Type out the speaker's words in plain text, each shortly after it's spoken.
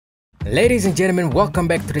Ladies and gentlemen, welcome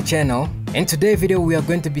back to the channel. In today's video we are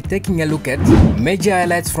going to be taking a look at major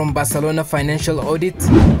highlights from Barcelona financial audit,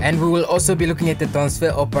 and we will also be looking at the transfer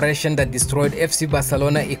operation that destroyed FC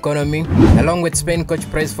Barcelona economy, along with Spain coach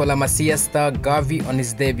praise for La Masia star Gavi on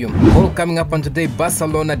his debut. All coming up on today's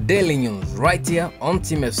Barcelona Daily News right here on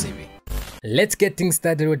Team FCB. Let's get things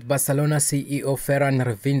started with Barcelona CEO Ferran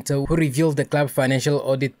Revinte, who revealed the club financial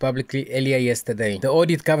audit publicly earlier yesterday. The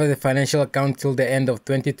audit covered the financial account till the end of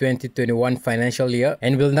 2020-21 financial year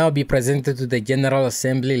and will now be presented to the General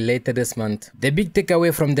Assembly later this month. The big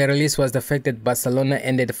takeaway from the release was the fact that Barcelona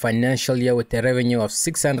ended the financial year with a revenue of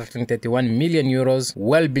 631 million euros,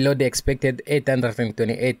 well below the expected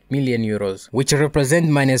 828 million euros, which represent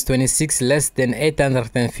minus 26 less than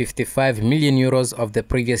 855 million euros of the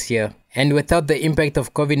previous year. And without the impact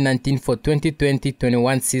of COVID-19 for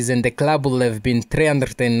 2020-21 season, the club will have been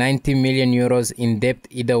 390 million euros in debt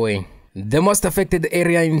either way. The most affected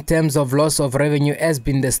area in terms of loss of revenue has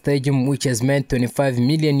been the stadium, which has made 25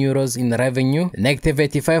 million euros in revenue, negative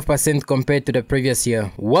 85% compared to the previous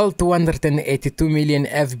year, while 282 million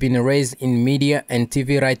have been raised in media and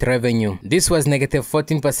TV right revenue. This was negative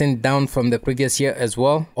 14% down from the previous year as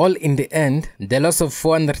well. All in the end, the loss of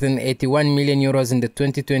 481 million euros in the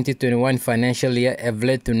 2020-21 financial year have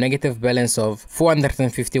led to negative balance of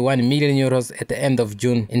 451 million euros at the end of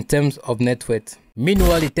June in terms of net worth.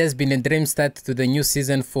 Meanwhile, it has been a dream start to the new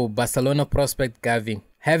season for Barcelona prospect Gavi.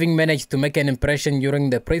 Having managed to make an impression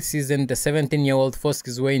during the pre-season, the 17-year-old forced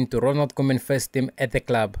his way into Ronald Koeman's first team at the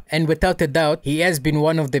club. And without a doubt, he has been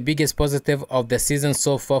one of the biggest positives of the season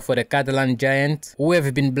so far for the Catalan giants, who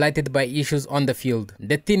have been blighted by issues on the field.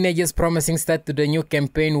 The teenager's promising start to the new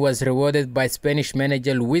campaign was rewarded by Spanish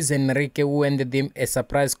manager Luis Enrique, who handed him a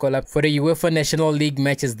surprise call-up for the UEFA National League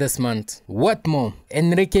matches this month. What more?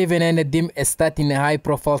 Enrique even handed him a start in a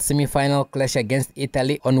high-profile semi-final clash against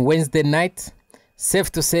Italy on Wednesday night.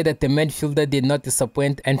 Safe to say that the midfielder did not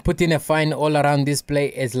disappoint and put in a fine all-around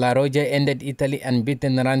display as La Roja ended Italy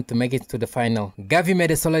unbeaten run to make it to the final. Gavi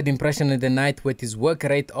made a solid impression in the night with his work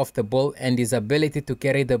rate off the ball and his ability to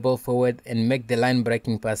carry the ball forward and make the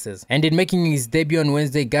line-breaking passes. And in making his debut on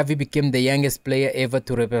Wednesday, Gavi became the youngest player ever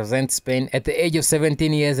to represent Spain at the age of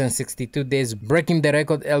 17 years and 62 days, breaking the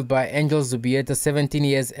record held by Angel Zubieta, 17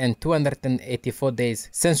 years and 284 days,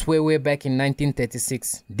 since way back in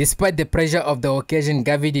 1936. Despite the pressure of the occasion,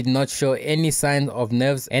 Gavi did not show any sign of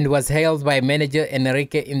nerves and was hailed by manager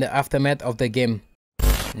Enrique in the aftermath of the game.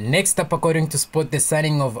 Next up, according to Sport, the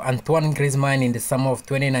signing of Antoine Griezmann in the summer of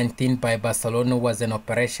 2019 by Barcelona was an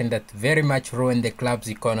operation that very much ruined the club's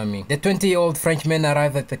economy. The 20-year-old Frenchman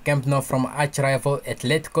arrived at the Camp Nou from arch-rival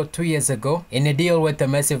Atletico 2 years ago in a deal worth a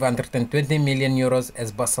massive 120 million euros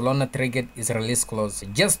as Barcelona triggered his release clause,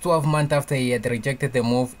 just 12 months after he had rejected the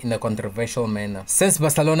move in a controversial manner. Since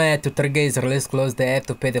Barcelona had to trigger his release clause, they had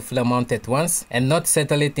to pay the full amount at once and not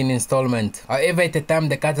settle it in installment. However, at the time,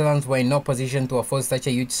 the Catalans were in no position to afford such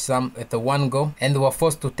a huge sum at the one go and were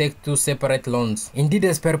forced to take two separate loans. Indeed,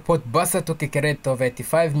 as per report, Barca took a credit of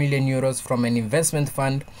 85 million euros from an investment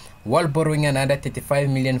fund while borrowing another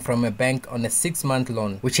 35 million from a bank on a 6-month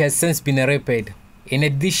loan, which has since been repaid. In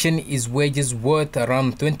addition, his wages worth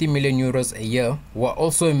around 20 million euros a year were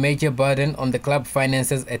also a major burden on the club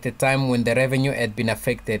finances at a time when the revenue had been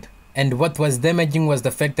affected. And what was damaging was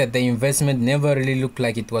the fact that the investment never really looked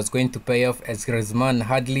like it was going to pay off, as Griezmann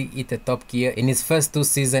hardly hit a top gear in his first 2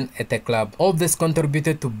 seasons at the club. All this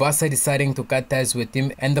contributed to Barca deciding to cut ties with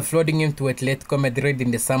him and flooding him to Atletico Madrid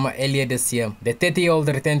in the summer earlier this year. The 30-year-old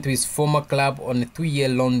returned to his former club on a 2-year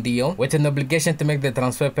loan deal with an obligation to make the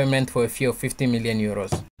transfer payment for a fee of 50 million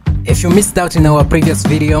euros. If you missed out in our previous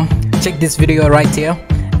video, check this video right here.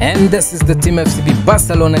 And this is the Team FCB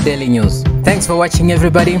Barcelona Daily News. Thanks for watching,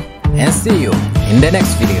 everybody, and see you in the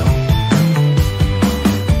next video.